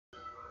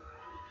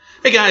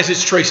Hey guys,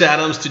 it's Trace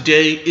Adams.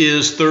 Today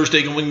is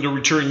Thursday, going to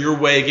return your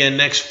way again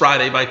next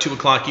Friday by 2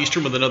 o'clock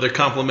Eastern with another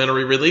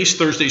complimentary release.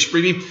 Thursday's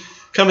preview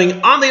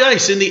coming on the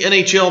ice in the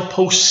NHL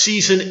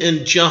postseason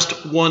in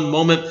just one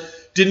moment.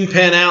 Didn't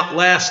pan out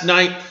last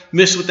night.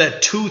 Missed with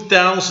that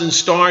 2,000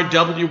 star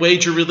W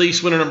wager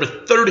release, winner number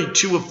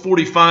 32 of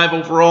 45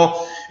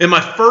 overall. And my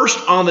first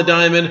on the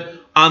diamond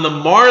on the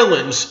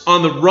Marlins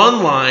on the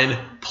run line,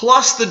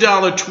 plus the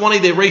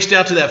 $1.20. They raced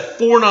out to that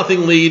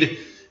 4-0 lead,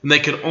 and they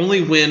could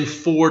only win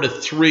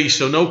 4-3,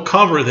 so no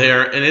cover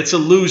there, and it's a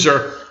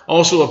loser.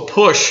 Also a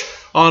push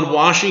on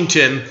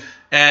Washington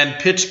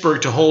and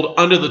Pittsburgh to hold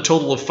under the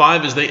total of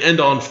 5 as they end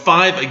on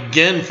 5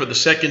 again for the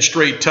second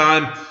straight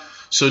time.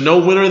 So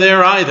no winner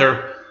there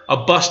either. A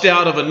bust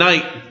out of a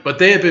night, but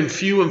they have been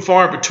few and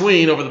far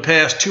between over the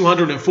past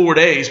 204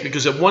 days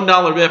because at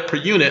 $1 bet per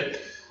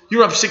unit,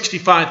 you're up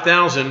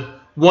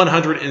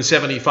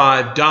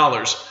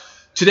 $65,175.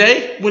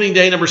 Today, winning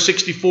day number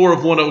 64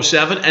 of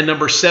 107 and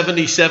number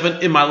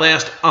 77 in my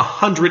last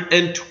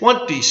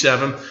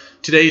 127.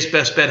 Today's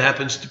best bet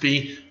happens to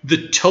be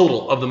the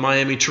total of the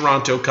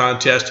Miami-Toronto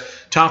contest.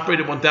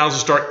 Top-rated 1,000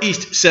 star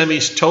East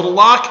semis total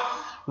lock.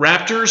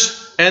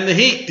 Raptors and the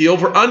Heat, the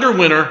over-under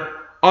winner,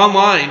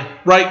 online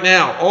right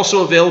now.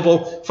 Also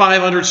available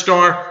 500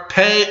 star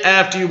pay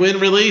after you win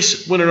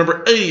release. Winner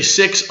number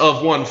 86 of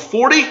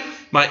 140.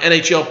 My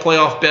NHL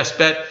playoff best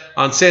bet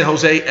on San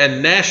Jose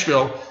and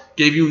Nashville.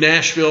 Gave you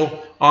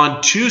Nashville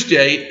on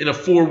Tuesday in a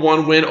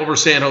 4-1 win over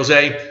San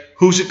Jose.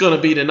 Who's it going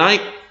to be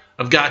tonight?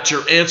 I've got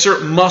your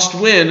answer. Must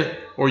win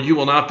or you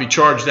will not be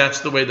charged. That's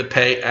the way the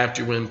pay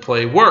after you win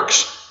play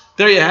works.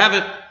 There you have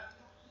it.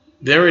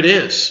 There it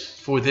is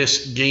for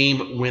this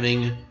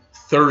game-winning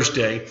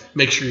Thursday.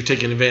 Make sure you're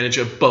taking advantage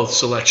of both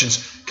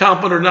selections.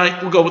 Compliment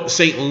night, we'll go with the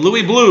St.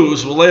 Louis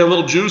Blues. We'll lay a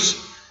little juice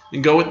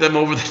and go with them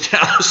over the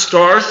Dallas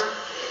Stars.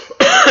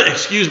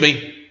 Excuse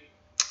me.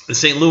 The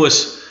St.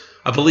 Louis,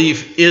 I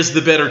believe, is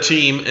the better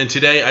team, and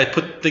today I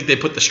think they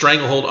put the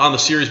stranglehold on the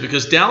series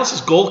because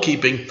Dallas's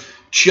goalkeeping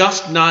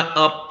just not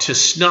up to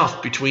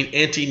snuff between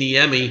Antti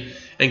Niemi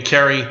and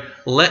Kari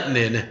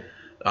Lehtinen.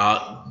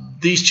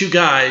 These two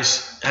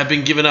guys have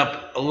been giving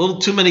up a little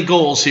too many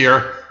goals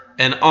here,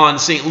 and on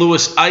St.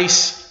 Louis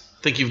ice,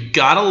 I think you've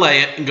got to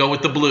lay it and go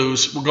with the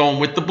Blues. We're going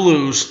with the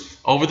Blues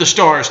over the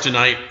Stars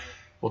tonight.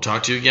 We'll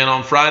talk to you again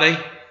on Friday,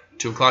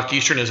 2 o'clock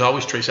Eastern. As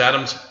always, Trace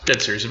Adams,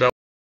 dead serious about